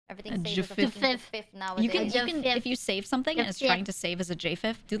Everything saves as a JFIF. fucking fifth nowadays. You can if you save something and it's Yeah. trying to save as a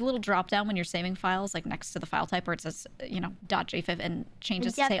JFIF, do the little drop down when you're saving files, like next to the file type where it says, you know, .jfif and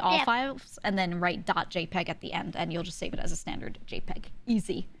changes to say all files, and then write .jpeg at the end, and you'll just save it as a standard JPEG.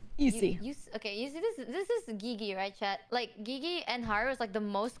 Easy. Easy. Okay, you see this is GEEGA, right, chat? Like GEEGA and Haru is like the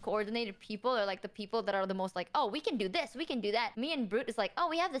most coordinated people, or like the people that are the most like, oh, we can do this, we can do that. Me and Brute is like, oh,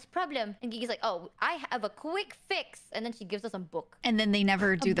 we have this problem, and GEEGA's like, oh, I have a quick fix, and then she gives us a book. And then they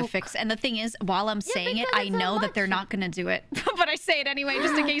never do the fix. And the thing is, while I'm saying it, I because it's know that they're not gonna do it, but I say it anyway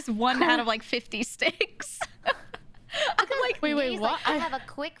just in case one out of like 50 sticks. Like, wait, what? Like, I have a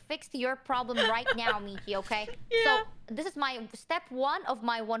quick fix to your problem right now, Michi, okay? Yeah. So this is my step 1 of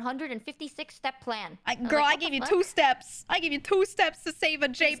my 156 step plan. Girl, I gave you 2 steps. I gave you 2 steps to save a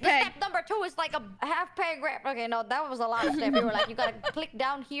JPEG. Step number 2 is like a half paragraph. Okay, no, that was a lot of steps. You were like, you gotta click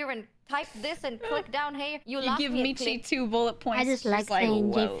down here and type this and click down here. You give Michi 2 bullet points. I just like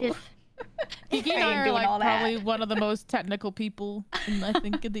saying JFIF. GEEGA and I are like probably one of the most technical people in, I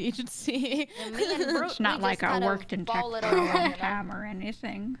think, in the agency. Me and Brute, It's not like I worked in tech for a long time or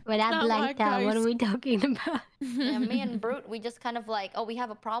anything. When I blanked out, what are we talking about? Yeah, me and Brute, we just kind of like, oh, we have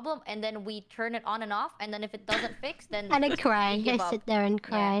a problem, and then we turn it on and off, and then if it doesn't fix, then And I cry. I sit there and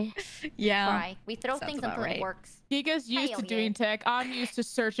cry. Yeah. cry. We throw Sounds things about until right. it works. GEEGA's used to doing tech. I'm used to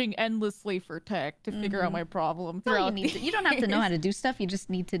searching endlessly for tech to figure out my problem. That's all you need. You don't have to know how to do stuff. You just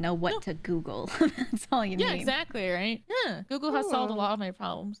need to know what to Google. That's all you need. Yeah, exactly, right? Yeah, Google has solved a lot of my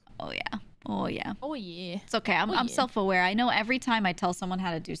problems. Oh yeah. Oh yeah. Oh yeah. It's okay. I'm self-aware. I know every time I tell someone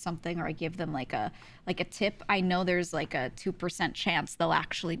how to do something or I give them like a tip, I know there's like a 2% chance they'll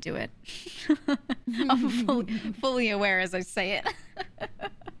actually do it. I'm fully aware as I say it.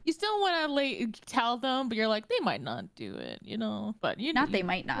 You still want to like tell them, but you're like, they might not do it, you know. But you not they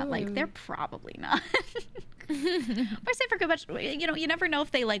might not. Like they're probably not. But I say for good much, you know, you never know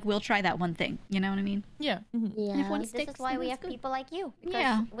if they like will try that one thing. You know what I mean? Yeah. Yeah. This is why we have people like you.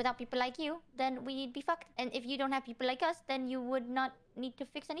 Because without people like you, then we'd be fucked. And if you don't have people like us, then you would not need to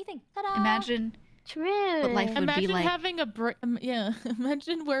fix anything. Ta-da! Imagine True. what life would Imagine be like. having a break. Yeah.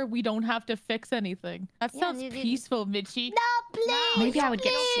 Imagine where we don't have to fix anything. That sounds peaceful, Mitchie. No, please. Maybe I would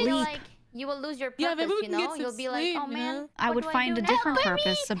get You know, sleep. like, you will lose your Yeah, purpose, maybe we you can get know? some You'll be like, sleep, oh you man, know? I what would do I find do a now? different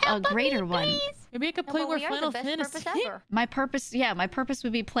purpose, a greater one. Maybe I could play No, more but we are Final the best Fantasy. purpose ever. My purpose, yeah, my purpose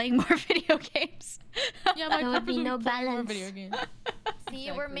would be playing more video games. Yeah, my There would purpose be no would play more balance. video games.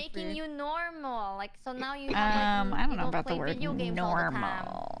 See, we're Exactly, making fair. you normal. Like, so now you have, like, I don't you know about the play word video games all the time.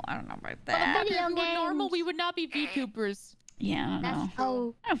 normal. I don't know about Well, that. if Video we were normal, games. we would not be VTubers. Yeah, I don't know. That's true.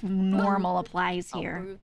 Oh, I don't know if normal applies Oh, here. Brute.